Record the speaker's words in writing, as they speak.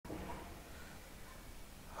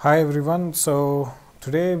Hi everyone. So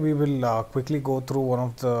today we will quickly go through one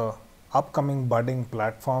of the upcoming budding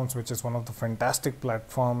platforms, which is one of the fantastic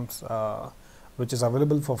platforms which is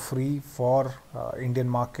available for free for Indian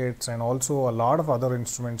markets, and also a lot of other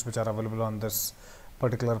instruments which are available on this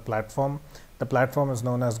particular platform. The platform is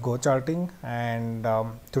known as Go Charting, and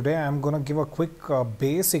today I'm going to give a quick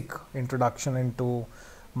basic introduction into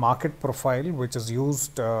market profile, which is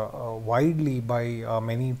used widely by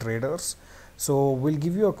many traders. So we'll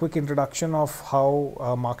give you a quick introduction of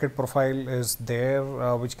how market profile is there,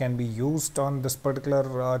 which can be used on this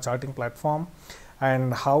particular charting platform,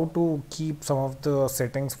 and how to keep some of the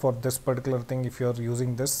settings for this particular thing if you're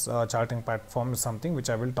using this charting platform is something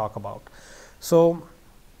which I will talk about. So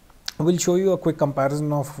we'll show you a quick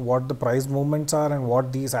comparison of what the price movements are and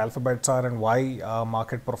what these alphabets are and why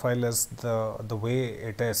market profile is the way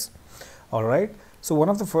it is. All right. So one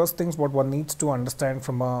of the first things what one needs to understand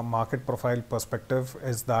from a market profile perspective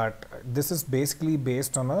is that this is basically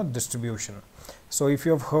based on a distribution. So if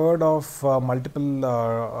you have heard of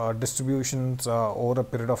multiple distributions over a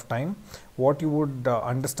period of time, what you would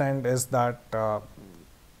understand is that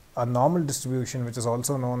a normal distribution, which is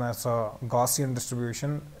also known as a Gaussian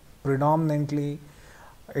distribution, predominantly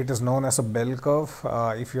it is known as a bell curve.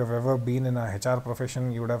 If you have ever been in a HR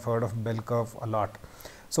profession, you would have heard of bell curve a lot.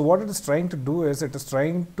 So what it is trying to do is it is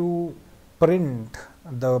trying to print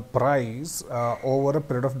the price over a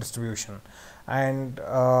period of distribution, and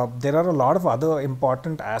there are a lot of other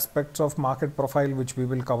important aspects of market profile which we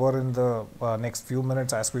will cover in the next few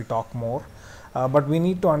minutes as we talk more. But we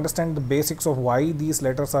need to understand the basics of why these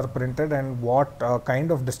letters are printed and what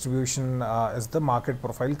kind of distribution is the market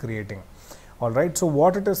profile creating. Alright, so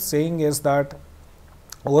what it is saying is that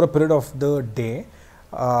over a period of the day,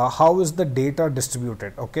 how is the data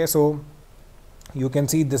distributed? Okay, so you can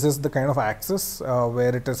see this is the kind of axis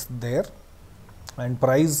where it is there, and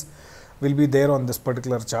price will be there on this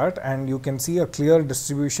particular chart, and you can see a clear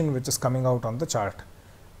distribution which is coming out on the chart.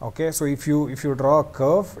 Okay, so if you draw a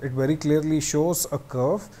curve, it very clearly shows a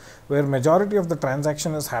curve where majority of the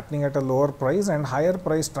transaction is happening at a lower price and higher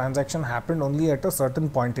price transaction happened only at a certain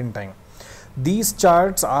point in time. These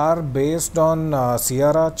charts are based on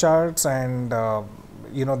CRR charts, and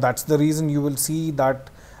that's the reason you will see that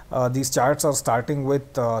these charts are starting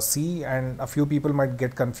with C, and a few people might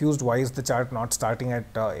get confused why is the chart not starting at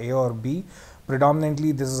A or B.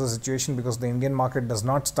 Predominantly this is a situation because the Indian market does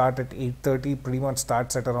not start at 8:30, pretty much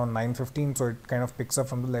starts at around 9:15, so it kind of picks up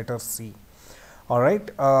from the letter C.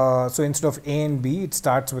 Alright, so instead of A and B, it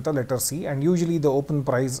starts with a letter C, and usually the open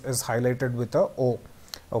price is highlighted with a O.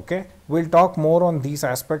 Okay, we'll talk more on these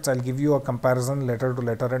aspects. I'll give you a comparison letter to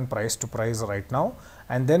letter and price to price right now,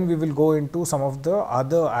 and then we will go into some of the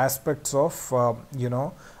other aspects of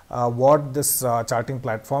what this charting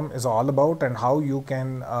platform is all about and how you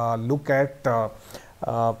can look at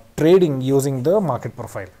trading using the market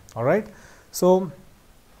profile. All right, so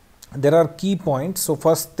there are key points. So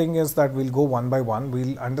first thing is that we'll go one by one.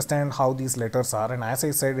 We'll understand how these letters are, and as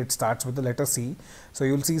I said, it starts with the letter C. So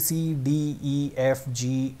you'll see C, D, E, F,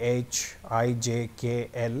 G, H, I, J, K,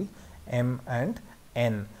 L, M and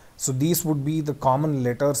N. So these would be the common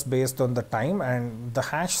letters based on the time, and the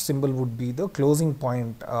hash symbol would be the closing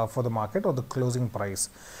point for the market or the closing price.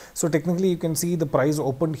 So technically you can see the price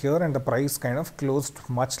opened here and the price kind of closed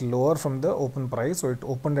much lower from the open price. So it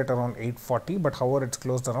opened at around 840, but however it's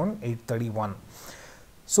closed around 831.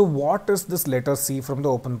 So what is this letter C from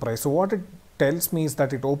the open price? So what it tells me is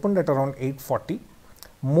that it opened at around 840,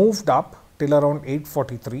 moved up till around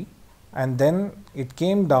 843, and then it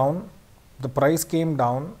came down. The price came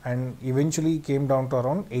down and eventually came down to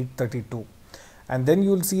around 832, and then you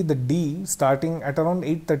will see the D starting at around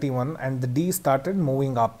 831, and the D started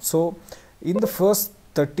moving up. So in the first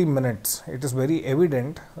 30 minutes it is very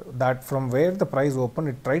evident that from where the price opened,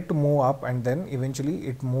 it tried to move up and then eventually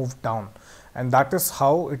it moved down, and that is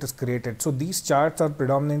how it is created. So these charts are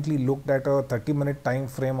predominantly looked at a 30-minute time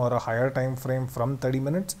frame or a higher time frame from 30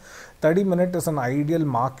 minutes. 30 minutes is an ideal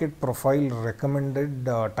market profile recommended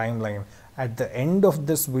timeline. At the end of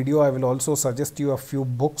this video, I will also suggest you a few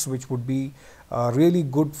books which would be really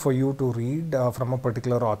good for you to read from a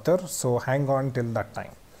particular author. So hang on till that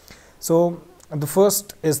time. So the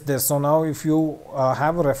first is this. So now if you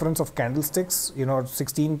have a reference of candlesticks,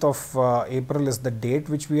 16th of April is the date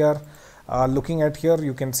which we are looking at here.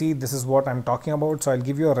 You can see this is what I'm talking about. So I'll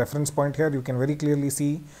give you a reference point here. You can very clearly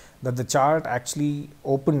see that the chart actually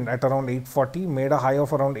opened at around 840, made a high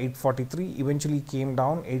of around 843, eventually came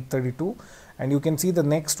down 832, and you can see the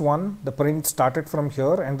next one, the print started from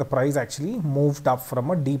here and the price actually moved up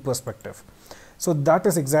from a D perspective. So that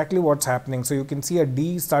is exactly what's happening. So you can see a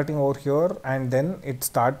D starting over here and then it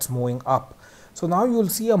starts moving up. So now you'll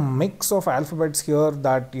see a mix of alphabets here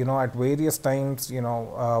that, at various times,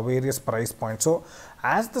 various price points. So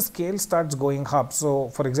as the scale starts going up, so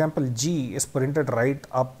for example, G is printed right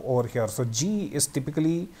up over here. So G is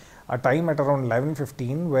typically a time at around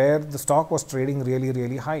 11:15 where the stock was trading really,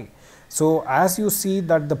 really high. So as you see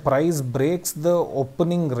that the price breaks the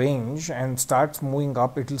opening range and starts moving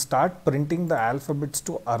up, it will start printing the alphabets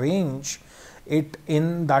to arrange it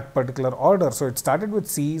in that particular order. So it started with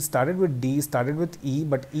C, started with D, started with E,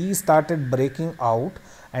 but E started breaking out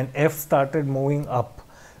and F started moving up.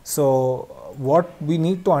 So what we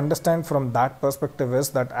need to understand from that perspective is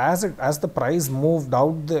that as the price moved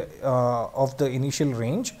out of the initial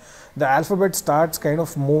range, the alphabet starts kind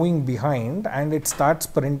of moving behind and it starts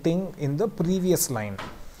printing in the previous line.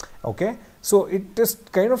 Okay, so it is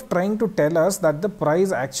kind of trying to tell us that the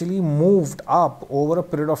price actually moved up over a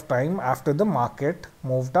period of time after the market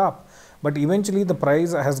moved up, but eventually the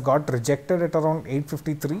price has got rejected at around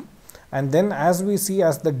 8:53, and then as we see,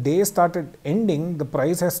 as the day started ending, the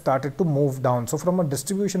price has started to move down. So from a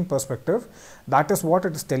distribution perspective, that is what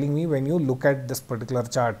it is telling me when you look at this particular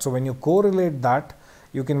chart. So when you correlate that,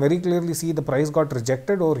 you can very clearly see the price got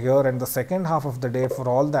rejected over here, and the second half of the day, for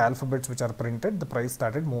all the alphabets which are printed, the price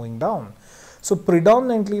started moving down. So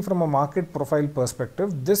predominantly from a market profile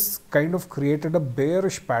perspective, this kind of created a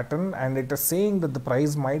bearish pattern, and it is saying that the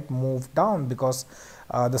price might move down because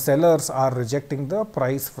the sellers are rejecting the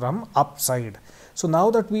price from upside. So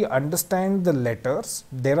now that we understand the letters,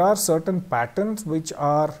 there are certain patterns which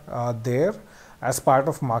are there as part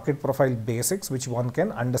of market profile basics which one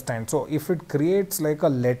can understand. So if it creates like a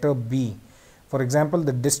letter B, for example,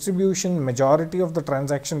 the distribution, majority of the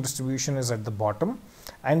transaction distribution is at the bottom,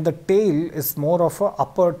 and the tail is more of a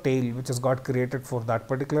upper tail which has got created for that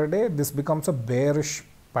particular day, this becomes a bearish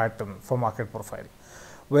pattern for market profile.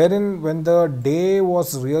 Wherein when the day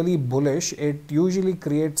was really bullish, it usually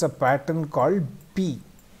creates a pattern called P.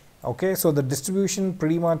 Okay, so the distribution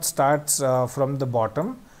pretty much starts from the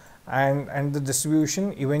bottom, and the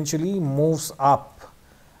distribution eventually moves up,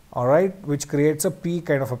 all right, which creates a P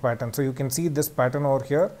kind of a pattern. So you can see this pattern over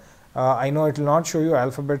here. I know it will not show you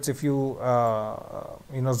alphabets if you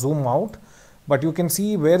zoom out, but you can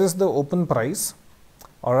see where is the open price,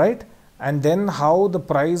 all right, and then how the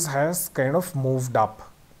price has kind of moved up.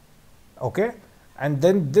 Okay, and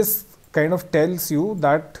then this kind of tells you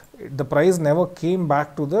that the price never came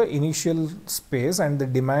back to the initial space and the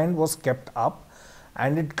demand was kept up,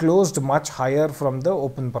 and it closed much higher from the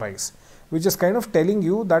open price, which is kind of telling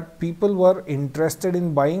you that people were interested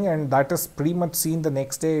in buying, and that is pretty much seen the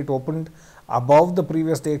next day. It opened above the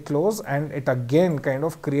previous day close, and it again kind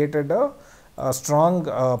of created a strong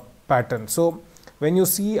pattern. So when you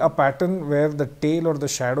see a pattern where the tail or the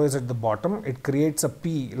shadow is at the bottom, it creates a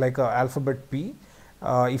P, like a alphabet P.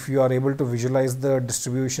 If you are able to visualize the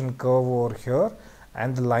distribution curve over here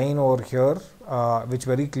and the line over here, which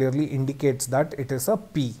very clearly indicates that it is a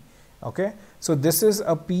P. Okay, so this is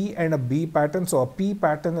a P and a B pattern. So a P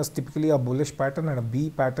pattern is typically a bullish pattern and a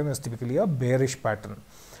B pattern is typically a bearish pattern.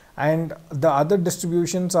 And the other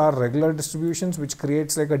distributions are regular distributions, which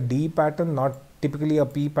creates like a D pattern, not typically a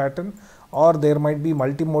P pattern. Or there might be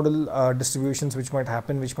multimodal distributions which might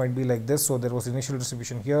happen, which might be like this. So there was initial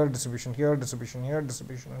distribution here, distribution here, distribution here,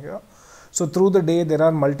 distribution here. So through the day there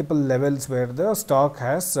are multiple levels where the stock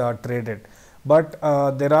has traded, but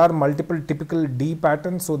there are multiple typical D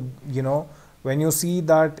patterns. So when you see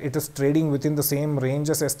that it is trading within the same range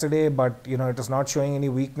as yesterday, but it is not showing any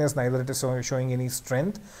weakness, neither it is showing any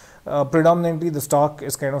strength, predominantly the stock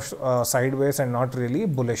is kind of sideways and not really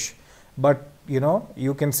bullish. But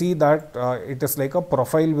you can see that it is like a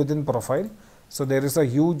profile within profile. So there is a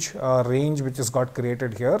huge range which has got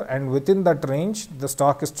created here, and within that range the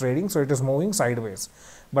stock is trading, so it is moving sideways.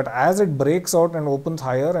 But as it breaks out and opens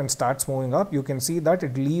higher and starts moving up, you can see that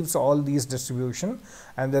it leaves all these distribution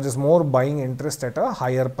and there is more buying interest at a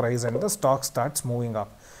higher price and the stock starts moving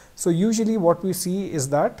up. So usually what we see is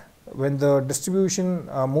that when the distribution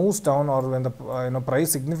moves down, or when the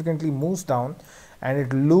price significantly moves down and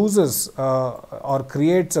it loses or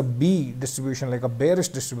creates a B distribution, like a bearish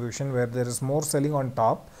distribution where there is more selling on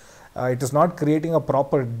top, it is not creating a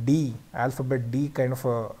proper D, alphabet D kind of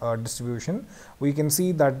a distribution, we can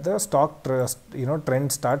see that the stock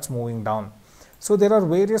trend starts moving down. So there are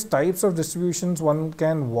various types of distributions one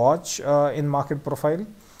can watch in market profile,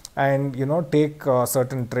 and take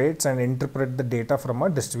certain trades and interpret the data from a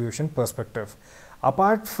distribution perspective.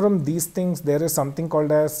 Apart from these things, there is something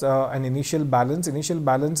called as an initial balance. Initial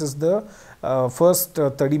balance is the first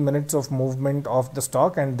 30 minutes of movement of the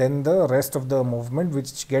stock, and then the rest of the movement,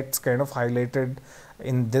 which gets kind of highlighted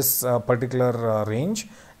in this particular range.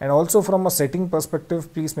 And also from a setting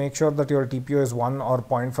perspective, please make sure that your TPO is 1 or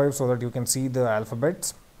 0.5 so that you can see the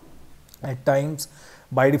alphabets. At times,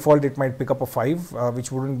 by default, it might pick up a 5,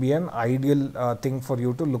 which wouldn't be an ideal thing for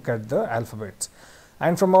you to look at the alphabets.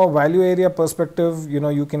 And from a value area perspective,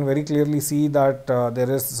 you can very clearly see that there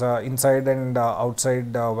is inside and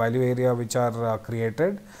outside value area which are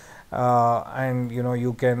created, and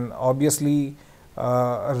you can obviously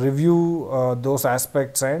review those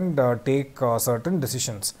aspects and take certain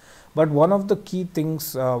decisions. But one of the key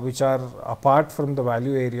things which are apart from the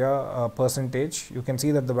value area percentage, you can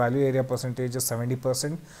see that the value area percentage is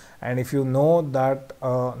 70%, and if you know that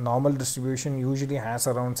normal distribution usually has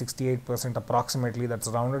around 68% approximately, that's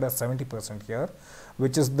rounded as 70% here,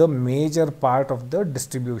 which is the major part of the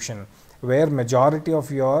distribution where majority of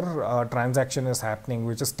your transaction is happening,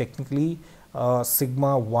 which is technically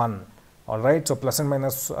sigma 1. Alright, so plus and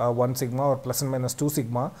minus 1 sigma or plus and minus 2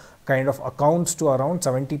 sigma kind of accounts to around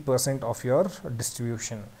 70% of your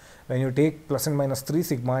distribution. When you take plus and minus 3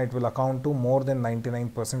 sigma, it will account to more than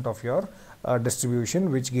 99% of your distribution,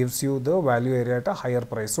 which gives you the value area at a higher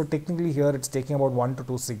price. So technically here it's taking about 1 to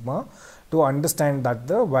 2 sigma to understand that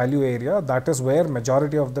the value area, that is where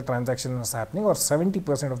majority of the transaction is happening, or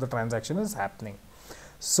 70% of the transaction is happening.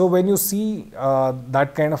 So when you see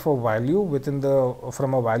that kind of a value within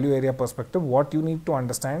from a value area perspective, what you need to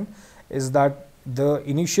understand is that the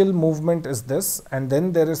initial movement is this, and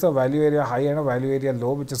then there is a value area high and a value area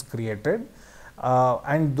low which is created,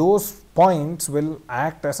 and those points will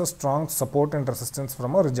act as a strong support and resistance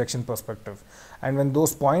from a rejection perspective. And when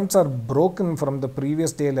those points are broken from the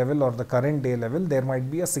previous day level or the current day level, there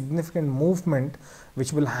might be a significant movement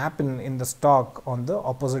which will happen in the stock on the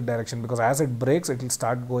opposite direction, because as it breaks, it will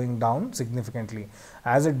start going down significantly.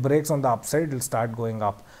 As it breaks on the upside, it will start going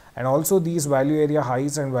up. And also these value area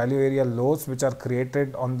highs and value area lows which are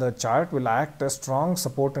created on the chart will act as strong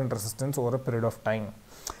support and resistance over a period of time.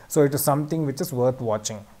 So it is something which is worth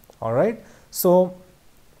watching. All right. So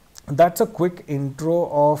that's a quick intro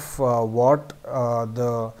of what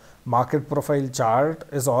the market profile chart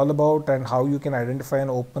is all about, and how you can identify an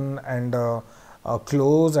open and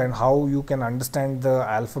close, and how you can understand the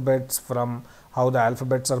alphabets from how the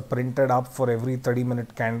alphabets are printed up for every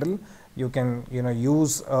 30-minute candle. You can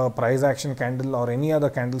use a price action candle or any other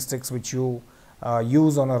candlesticks which you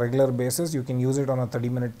use on a regular basis. You can use it on a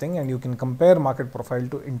 30-minute thing, and you can compare market profile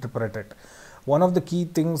to interpret it. One of the key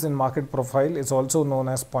things in market profile is also known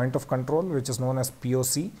as point of control, which is known as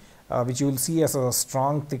POC, which you will see as a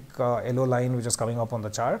strong thick yellow line which is coming up on the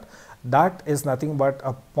chart. That is nothing but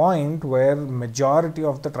a point where majority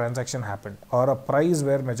of the transaction happened, or a price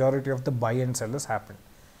where majority of the buy and sell has happened.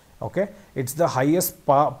 Okay, it's the highest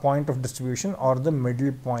point of distribution or the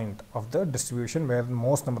middle point of the distribution where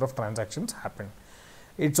most number of transactions happen.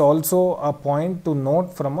 It's also a point to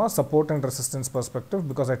note from a support and resistance perspective,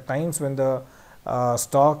 because at times when the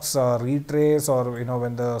stocks retrace, or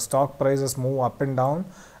when the stock prices move up and down,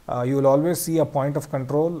 you will always see a point of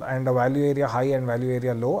control and a value area high and value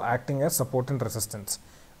area low acting as support and resistance.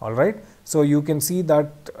 All right, so you can see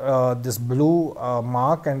that this blue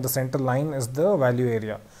mark and the center line is the value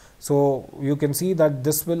area. So you can see that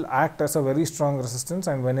this will act as a very strong resistance,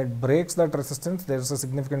 and when it breaks that resistance, there is a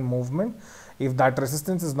significant movement. If that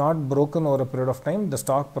resistance is not broken over a period of time, the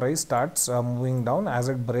stock price starts moving down as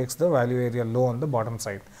it breaks the value area low on the bottom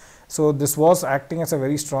side. So this was acting as a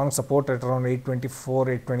very strong support at around 824,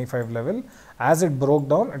 825 level. As it broke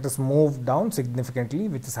down, it has moved down significantly,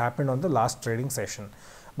 which has happened on the last trading session.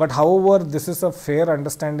 But however, this is a fair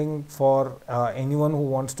understanding for anyone who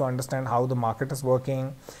wants to understand how the market is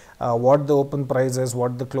working, what the open price is,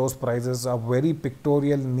 what the close price is. A very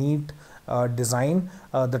pictorial, neat design.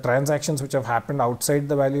 The transactions which have happened outside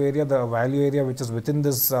the value area which is within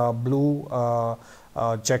this blue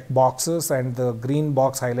check boxes, and the green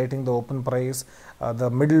box highlighting the open price, the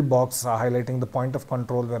middle box highlighting the point of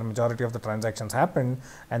control where majority of the transactions happened,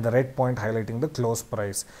 and the red point highlighting the close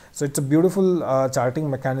price. So it's a beautiful charting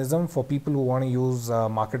mechanism for people who want to use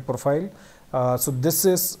market profile. So this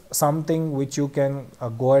is something which you can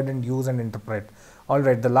go ahead and use and interpret.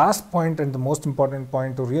 Alright, the last point and the most important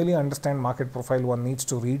point, to really understand market profile, one needs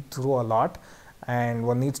to read through a lot, and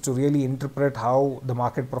one needs to really interpret how the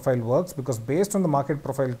market profile works, because based on the market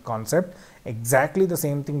profile concept, exactly the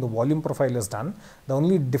same thing the volume profile is done. The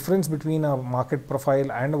only difference between a market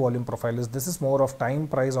profile and a volume profile is this is more of time,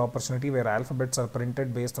 price, opportunity, where alphabets are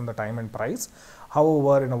printed based on the time and price.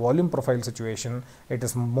 However, in a volume profile situation, it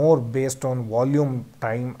is more based on volume,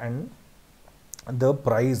 time, and the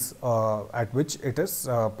price at which it is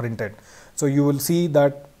printed. So you will see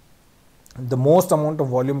that the most amount of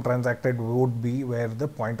volume transacted would be where the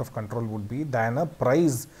point of control would be than a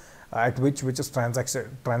price at which is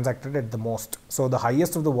transacted at the most. So the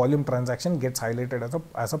highest of the volume transaction gets highlighted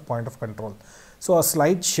as a point of control. So a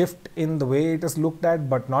slight shift in the way it is looked at,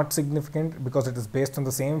 but not significant, because it is based on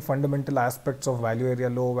the same fundamental aspects of value area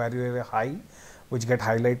low, value area high, which get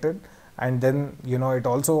highlighted. And then it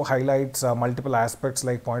also highlights multiple aspects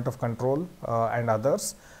like point of control and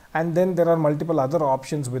others. And then there are multiple other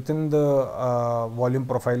options within the volume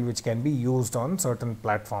profile which can be used on certain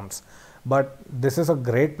platforms. But this is a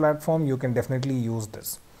great platform. You can definitely use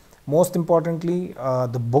this. Most importantly,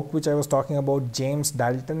 the book which I was talking about, James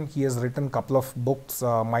Dalton, he has written a couple of books,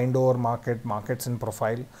 Mind Over Market, Markets in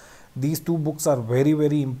Profile. These two books are very,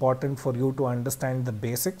 very important for you to understand the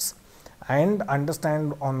basics and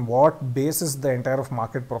understand on what basis the entire of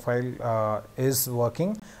market profile is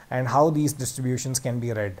working and how these distributions can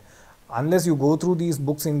be read. Unless you go through these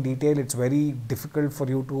books in detail, it's very difficult for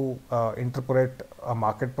you to interpret a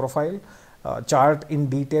market profile chart in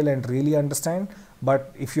detail and really understand.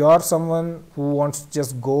 But if you are someone who wants to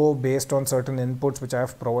just go based on certain inputs which I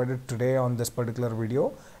have provided today on this particular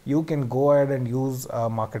video, you can go ahead and use a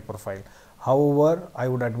market profile. However, I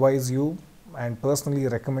would advise you and personally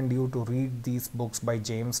recommend you to read these books by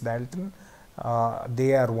James Dalton.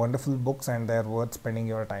 They are wonderful books and they are worth spending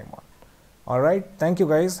your time on. Alright, thank you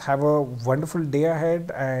guys. Have a wonderful day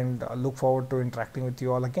ahead and look forward to interacting with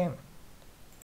you all again.